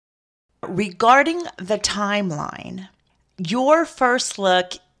Regarding the timeline, your first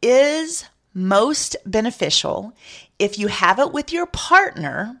look is most beneficial if you have it with your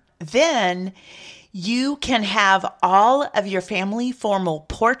partner. Then you can have all of your family formal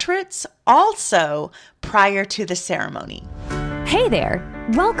portraits also prior to the ceremony. Hey there!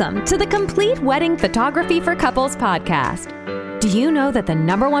 Welcome to the Complete Wedding Photography for Couples podcast. Do you know that the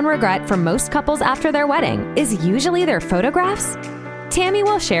number one regret for most couples after their wedding is usually their photographs? Tammy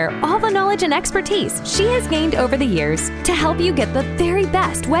will share all the knowledge and expertise she has gained over the years to help you get the very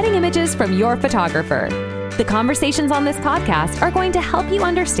best wedding images from your photographer. The conversations on this podcast are going to help you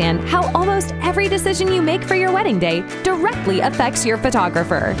understand how almost every decision you make for your wedding day directly affects your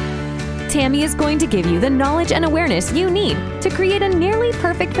photographer. Tammy is going to give you the knowledge and awareness you need to create a nearly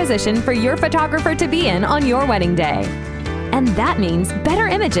perfect position for your photographer to be in on your wedding day. And that means better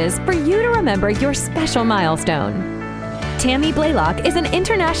images for you to remember your special milestone. Tammy Blaylock is an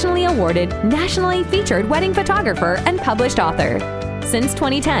internationally awarded, nationally featured wedding photographer and published author. Since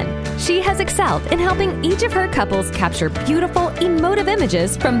 2010, she has excelled in helping each of her couples capture beautiful, emotive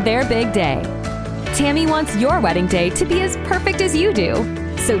images from their big day. Tammy wants your wedding day to be as perfect as you do.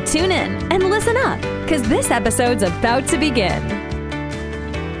 So tune in and listen up, because this episode's about to begin.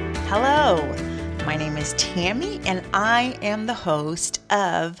 Hello, my name is Tammy, and I am the host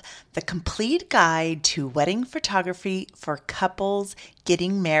of the Complete Guide to Wedding Photography for Couples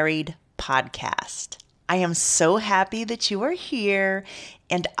Getting Married podcast. I am so happy that you are here,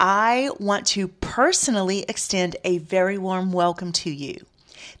 and I want to personally extend a very warm welcome to you.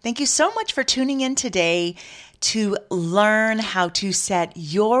 Thank you so much for tuning in today to learn how to set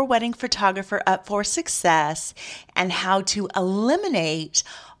your wedding photographer up for success and how to eliminate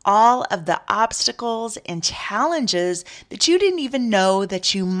all of the obstacles and challenges that you didn't even know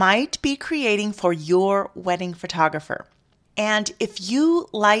that you might be creating for your wedding photographer. And if you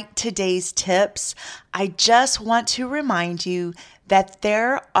like today's tips, I just want to remind you that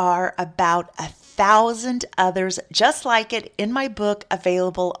there are about 1,000 others just like it in my book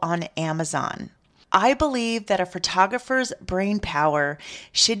available on Amazon. I believe that a photographer's brain power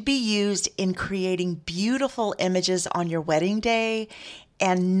should be used in creating beautiful images on your wedding day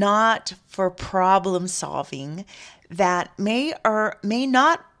and not for problem solving that may or may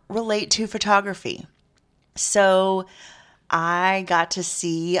not relate to photography. So I got to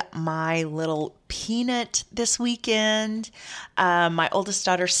see my little Peanut this weekend. My oldest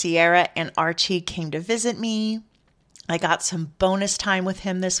daughter, Sierra, and Archie came to visit me. I got some bonus time with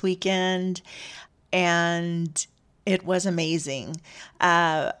him this weekend, and it was amazing.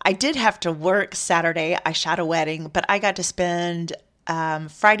 I did have to work Saturday. I shot a wedding, but I got to spend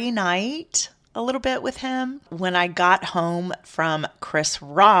Friday night a little bit with him when I got home from Chris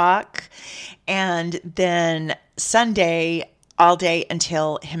Rock, and then Sunday all day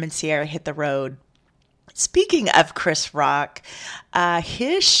until him and Sierra hit the road. Speaking of Chris Rock,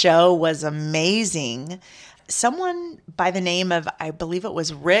 his show was amazing. Someone by the name of, I believe it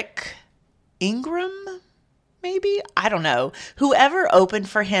was Rick Ingram, maybe? I don't know. Whoever opened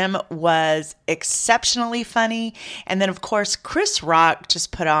for him was exceptionally funny. And then, of course, Chris Rock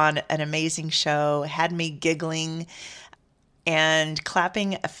just put on an amazing show, had me giggling and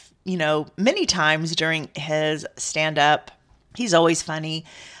clapping, many times during his stand-up. He's always funny.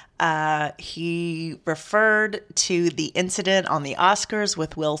 He referred to the incident on the Oscars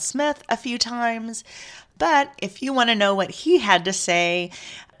with Will Smith a few times. But if you want to know what he had to say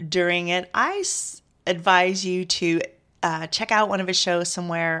during it, I advise you to check out one of his shows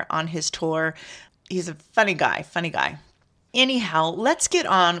somewhere on his tour. He's a funny guy. Anyhow, let's get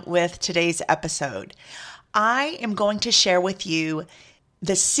on with today's episode. I am going to share with you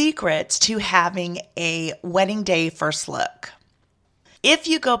the secrets to having a wedding day first look. If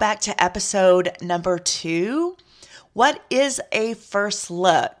you go back to episode number 2, what is a first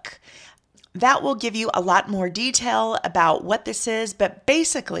look? That will give you a lot more detail about what this is, but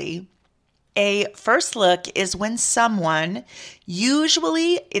basically, a first look is when someone,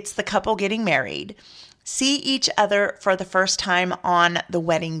 usually it's the couple getting married, see each other for the first time on the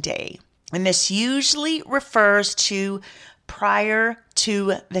wedding day. And this usually refers to prior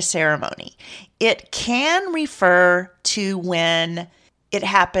to the ceremony. It can refer to when it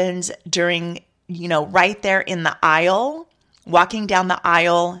happens during, right there in the aisle, walking down the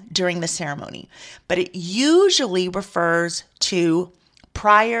aisle during the ceremony. But it usually refers to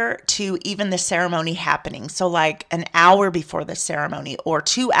prior to even the ceremony happening. So like an hour before the ceremony or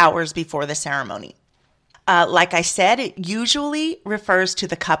 2 hours before the ceremony. Like I said, it usually refers to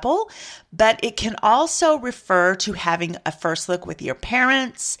the couple, but it can also refer to having a first look with your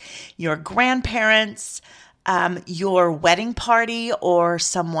parents, your grandparents, your wedding party or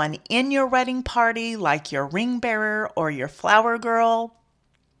someone in your wedding party, like your ring bearer or your flower girl.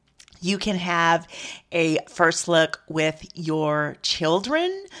 You can have a first look with your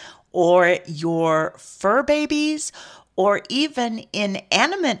children or your fur babies, or even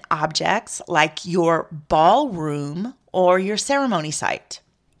inanimate objects like your ballroom or your ceremony site.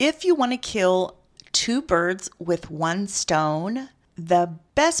 If you want to kill two birds with one stone, the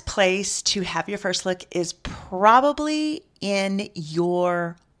best place to have your first look is probably in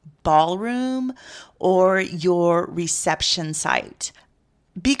your ballroom or your reception site,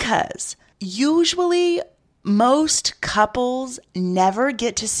 because usually most couples never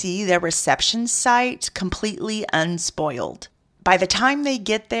get to see their reception site completely unspoiled. By the time they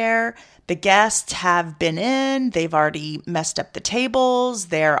get there, the guests have been in, they've already messed up the tables,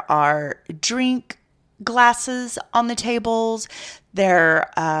 there are drink glasses on the tables,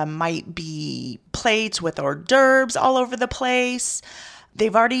 there might be plates with hors d'oeuvres all over the place.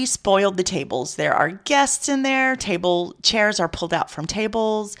 They've already spoiled the tables. There are guests in there, chairs are pulled out from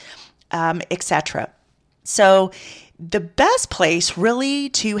tables, etc. So the best place really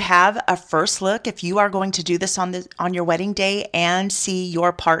to have a first look, if you are going to do this on your wedding day and see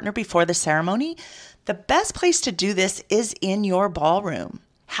your partner before the ceremony, the best place to do this is in your ballroom.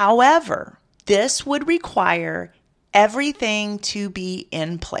 However, this would require everything to be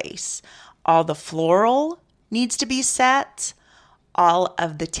in place. All the floral needs to be set. All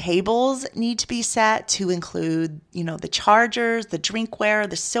of the tables need to be set to include, the chargers, the drinkware,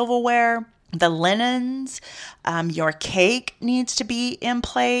 the silverware, the linens. Your cake needs to be in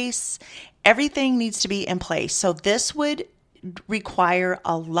place. Everything needs to be in place. So this would require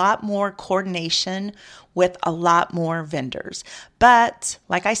a lot more coordination with a lot more vendors. But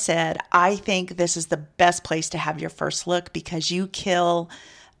like I said, I think this is the best place to have your first look because you kill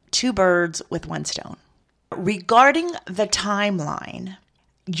two birds with one stone. Regarding the timeline,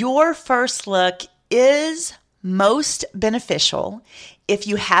 your first look is most beneficial if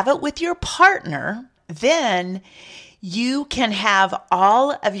you have it with your partner. Then you can have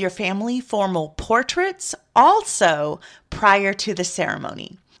all of your family formal portraits also prior to the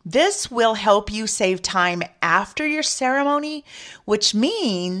ceremony. This will help you save time after your ceremony, which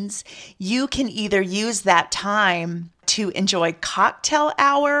means you can either use that time to enjoy cocktail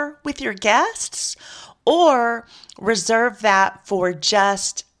hour with your guests or reserve that for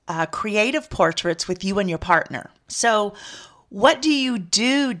just creative portraits with you and your partner. So what do you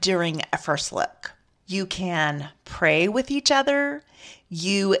do during a first look? You can pray with each other.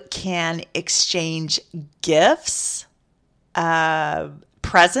 You can exchange gifts,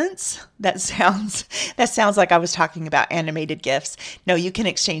 presents. That sounds like I was talking about animated gifts. No, you can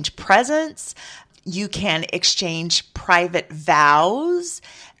exchange presents. You can exchange private vows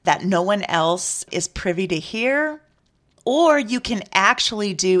that no one else is privy to hear. Or you can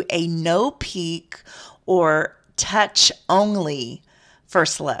actually do a no peek or touch only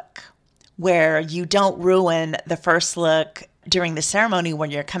first look, where you don't ruin the first look during the ceremony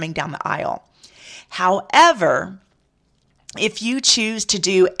when you're coming down the aisle. However, if you choose to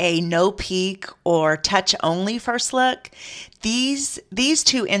do a no peek or touch only first look, these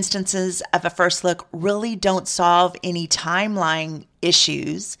two instances of a first look really don't solve any timeline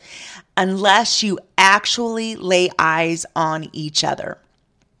issues unless you actually lay eyes on each other.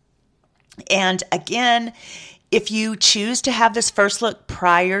 And again, if you choose to have this first look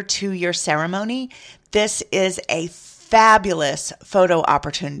prior to your ceremony, this is a fabulous photo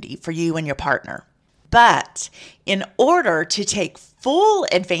opportunity for you and your partner. But in order to take full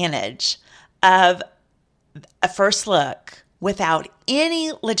advantage of a first look without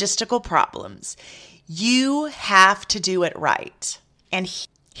any logistical problems, you have to do it right. And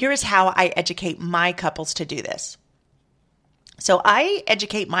here is how I educate my couples to do this. So I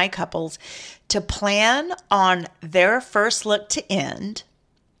educate my couples to plan on their first look to end,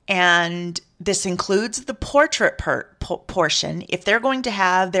 and this includes the portrait portion. If they're going to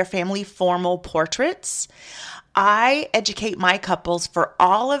have their family formal portraits, I educate my couples for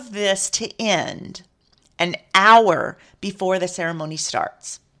all of this to end an hour before the ceremony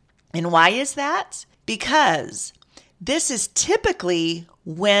starts. And why is that? Because this is typically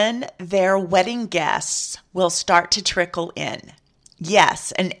when their wedding guests will start to trickle in.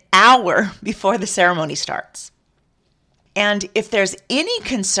 Yes, an hour before the ceremony starts. And if there's any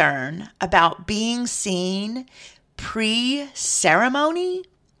concern about being seen pre-ceremony,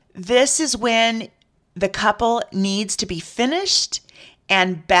 this is when the couple needs to be finished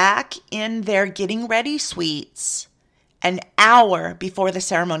and back in their getting ready suites an hour before the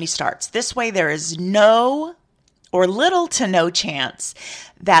ceremony starts. This way there is no or little to no chance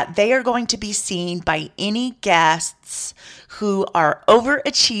that they are going to be seen by any guests who are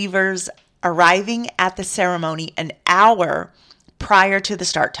overachievers arriving at the ceremony an hour prior to the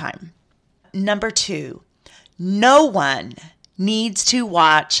start time. Number 2, no one needs to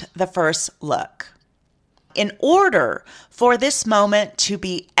watch the first look. In order for this moment to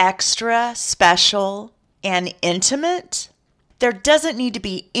be extra special and intimate, there doesn't need to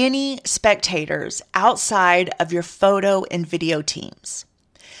be any spectators outside of your photo and video teams.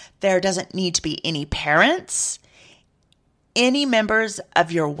 There doesn't need to be any parents, any members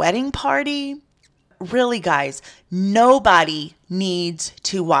of your wedding party. Really, guys, nobody needs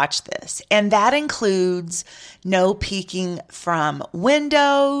to watch this. And that includes no peeking from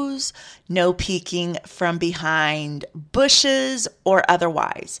windows, no peeking from behind bushes or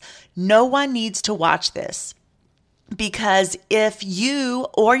otherwise. No one needs to watch this. Because if you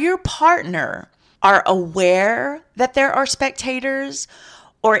or your partner are aware that there are spectators,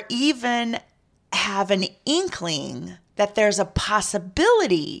 or even have an inkling that there's a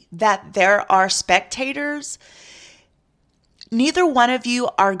possibility that there are spectators, neither one of you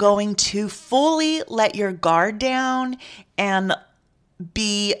are going to fully let your guard down and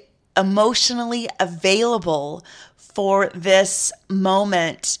be emotionally available for this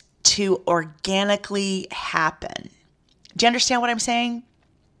moment to organically happen. Do you understand what I'm saying?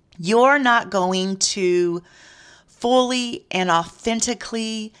 You're not going to fully and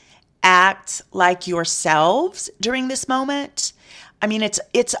authentically act like yourselves during this moment. I mean,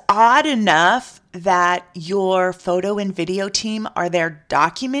 it's odd enough that your photo and video team are there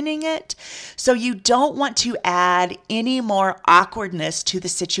documenting it. So you don't want to add any more awkwardness to the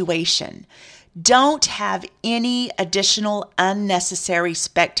situation. Don't have any additional unnecessary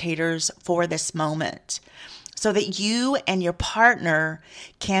spectators for this moment, so that you and your partner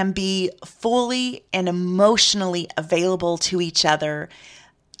can be fully and emotionally available to each other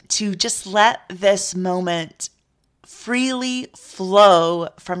to just let this moment freely flow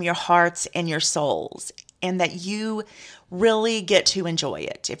from your hearts and your souls, and that you really get to enjoy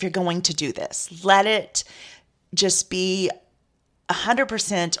it. If you're going to do this, let it just be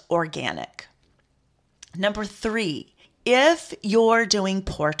 100% organic. Number 3, if you're doing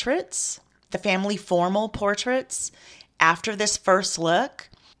portraits, the family formal portraits, after this first look,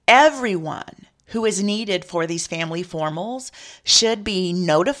 everyone who is needed for these family formals should be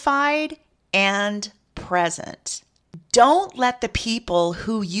notified and present. Don't let the people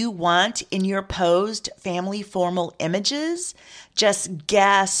who you want in your posed family formal images just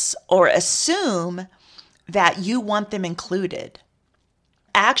guess or assume that you want them included.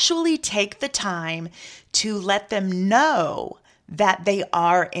 Actually take the time to let them know that they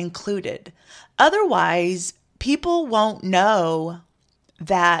are included. Otherwise, people won't know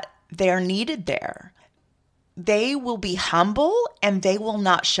that they're needed there. They will be humble and they will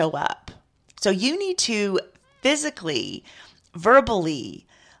not show up. So you need to physically, verbally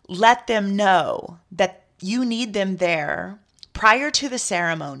let them know that you need them there prior to the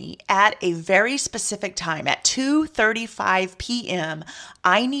ceremony at a very specific time. At 2:35 p.m.,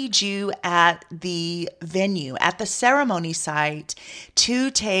 I need you at the venue, at the ceremony site, to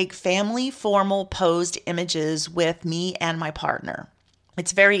take family formal posed images with me and my partner.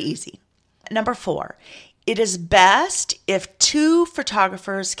 It's very easy. Number 4, it is best if 2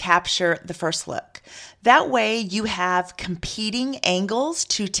 photographers capture the first look. That way you have competing angles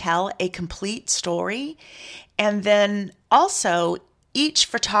to tell a complete story. And then also each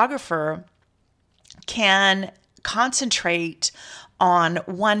photographer can concentrate on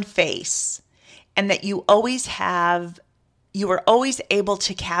one face, and that you are always able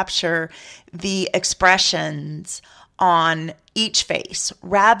to capture the expressions on each face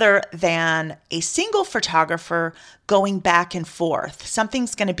rather than a single photographer going back and forth.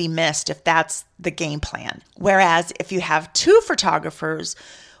 Something's going to be missed if that's the game plan. Whereas if you have 2 photographers,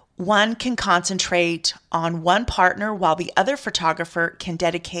 one can concentrate on one partner while the other photographer can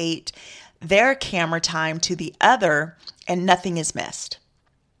dedicate their camera time to the other, and nothing is missed.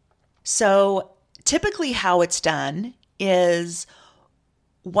 So typically how it's done is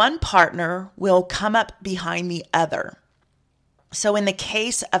one partner will come up behind the other. So in the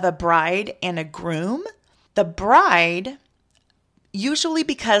case of a bride and a groom, the bride, usually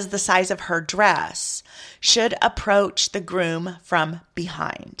because the size of her dress, should approach the groom from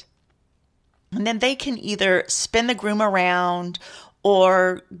behind. And then they can either spin the groom around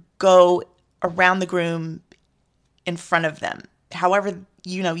or go around the groom in front of them. However,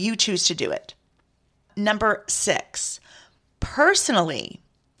 you choose to do it. Number 6, personally,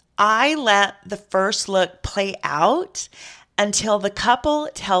 I let the first look play out until the couple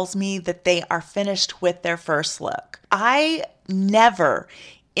tells me that they are finished with their first look. I never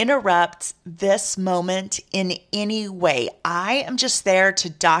interrupt this moment in any way. I am just there to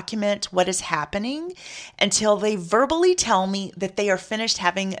document what is happening until they verbally tell me that they are finished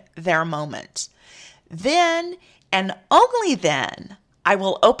having their moment. Then, and only then, I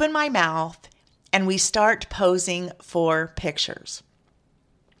will open my mouth and we start posing for pictures.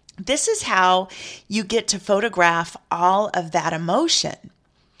 This is how you get to photograph all of that emotion.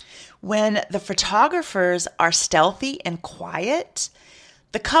 When the photographers are stealthy and quiet,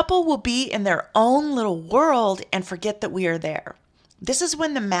 the couple will be in their own little world and forget that we are there. This is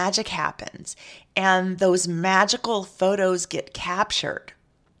when the magic happens and those magical photos get captured.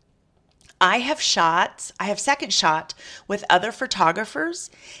 I have second shot with other photographers,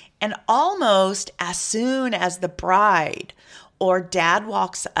 and almost as soon as the bride or dad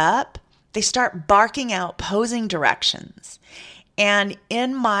walks up, they start barking out posing directions. And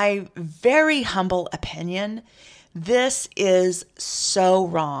in my very humble opinion, this is so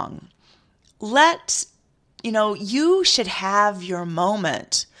wrong. You should have your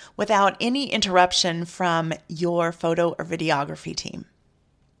moment without any interruption from your photo or videography team.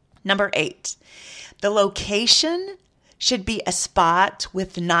 Number 8, the location should be a spot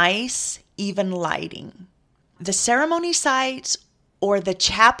with nice, even lighting. The ceremony site or the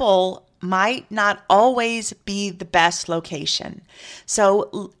chapel might not always be the best location.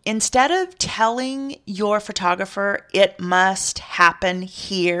 So instead of telling your photographer it must happen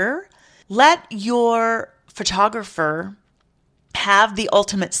here, let your photographer have the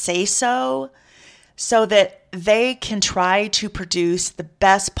ultimate say-so that they can try to produce the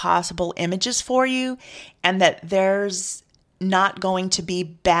best possible images for you and that there's not going to be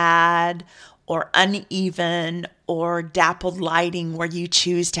bad or uneven or dappled lighting where you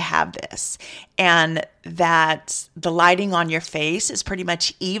choose to have this, and that the lighting on your face is pretty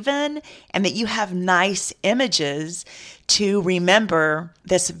much even, and that you have nice images to remember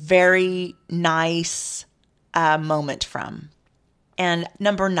this very nice moment from. And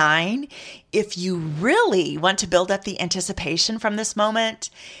number 9, if you really want to build up the anticipation from this moment,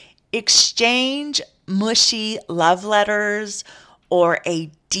 exchange mushy love letters or a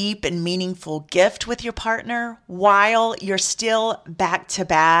deep and meaningful gift with your partner while you're still back to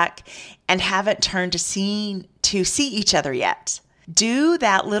back and haven't turned to see each other yet. Do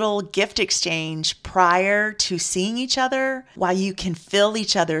that little gift exchange prior to seeing each other while you can feel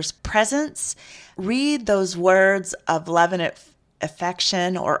each other's presence. Read those words of love and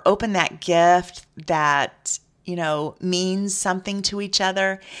affection, or open that gift that, means something to each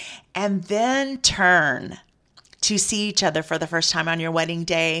other, and then turn to see each other for the first time on your wedding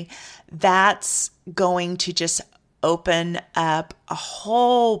day. That's going to just open up a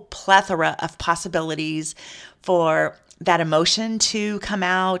whole plethora of possibilities for that emotion to come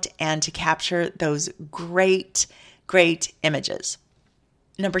out and to capture those great, great images.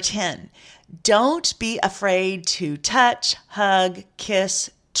 Number 10, don't be afraid to touch, hug, kiss,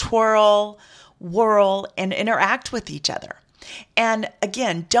 twirl, whirl, and interact with each other. And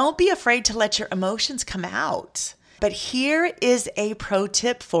again, don't be afraid to let your emotions come out. But here is a pro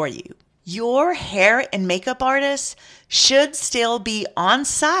tip for you. Your hair and makeup artist should still be on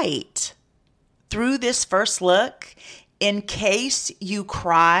site through this first look in case you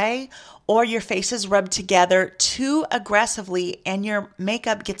cry or your face is rubbed together too aggressively and your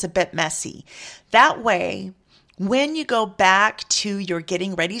makeup gets a bit messy. That way, when you go back to your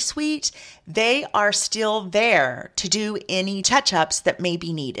getting ready suite, they are still there to do any touch-ups that may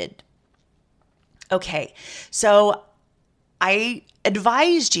be needed. Okay, so I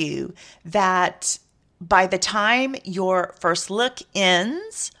advised you that by the time your first look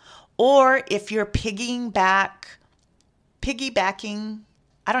ends, or if you're piggybacking,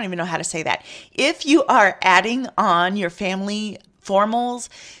 I don't even know how to say that. If you are adding on your family formals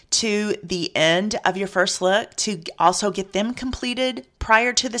to the end of your first look to also get them completed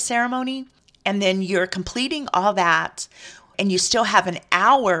prior to the ceremony, and then you're completing all that, and you still have an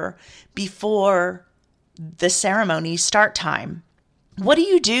hour before the ceremony start time, what do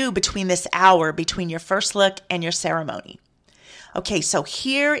you do between this hour between your first look and your ceremony? Okay, so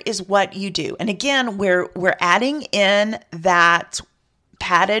here is what you do. And again, we're adding in that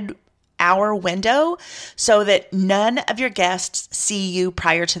padded hour window so that none of your guests see you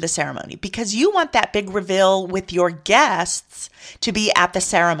prior to the ceremony, because you want that big reveal with your guests to be at the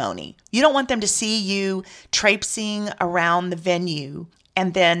ceremony. You don't want them to see you traipsing around the venue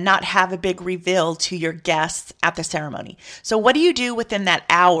and then not have a big reveal to your guests at the ceremony. So what do you do within that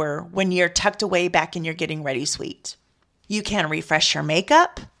hour when you're tucked away back in your getting ready suite? You can refresh your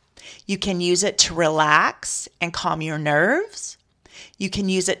makeup. You can use it to relax and calm your nerves. You can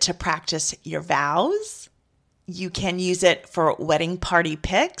use it to practice your vows. You can use it for wedding party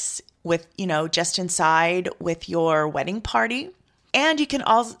pics with, just inside with your wedding party. And you can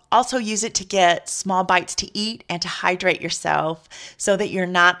also use it to get small bites to eat and to hydrate yourself so that you're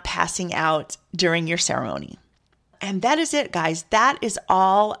not passing out during your ceremony. And that is it, guys. That is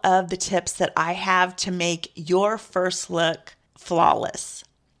all of the tips that I have to make your first look flawless.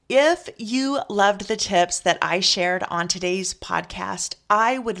 If you loved the tips that I shared on today's podcast,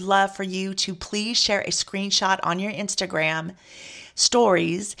 I would love for you to please share a screenshot on your Instagram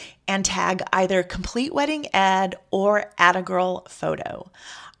stories and tag either Complete Wedding Ed or Attagirl Photo.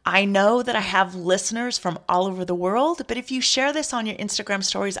 I know that I have listeners from all over the world, but if you share this on your Instagram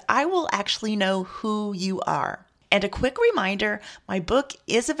stories, I will actually know who you are. And a quick reminder, my book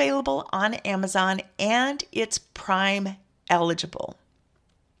is available on Amazon and it's Prime eligible.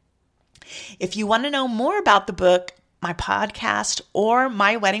 If you want to know more about the book, my podcast, or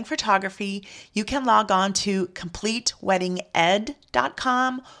my wedding photography, you can log on to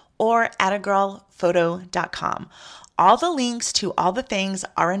CompleteWeddingEd.com or attagirlphoto.com. All the links to all the things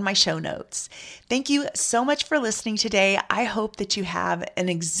are in my show notes. Thank you so much for listening today. I hope that you have an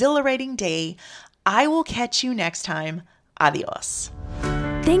exhilarating day. I will catch you next time. Adios.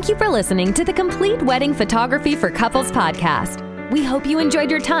 Thank you for listening to the Complete Wedding Photography for Couples podcast. We hope you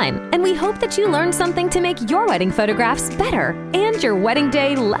enjoyed your time, and we hope that you learned something to make your wedding photographs better and your wedding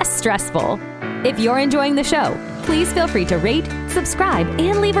day less stressful. If you're enjoying the show, please feel free to rate, subscribe,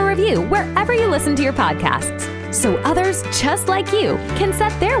 and leave a review wherever you listen to your podcasts, so others just like you can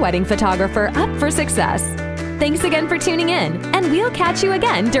set their wedding photographer up for success. Thanks again for tuning in, and we'll catch you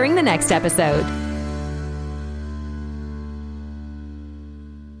again during the next episode.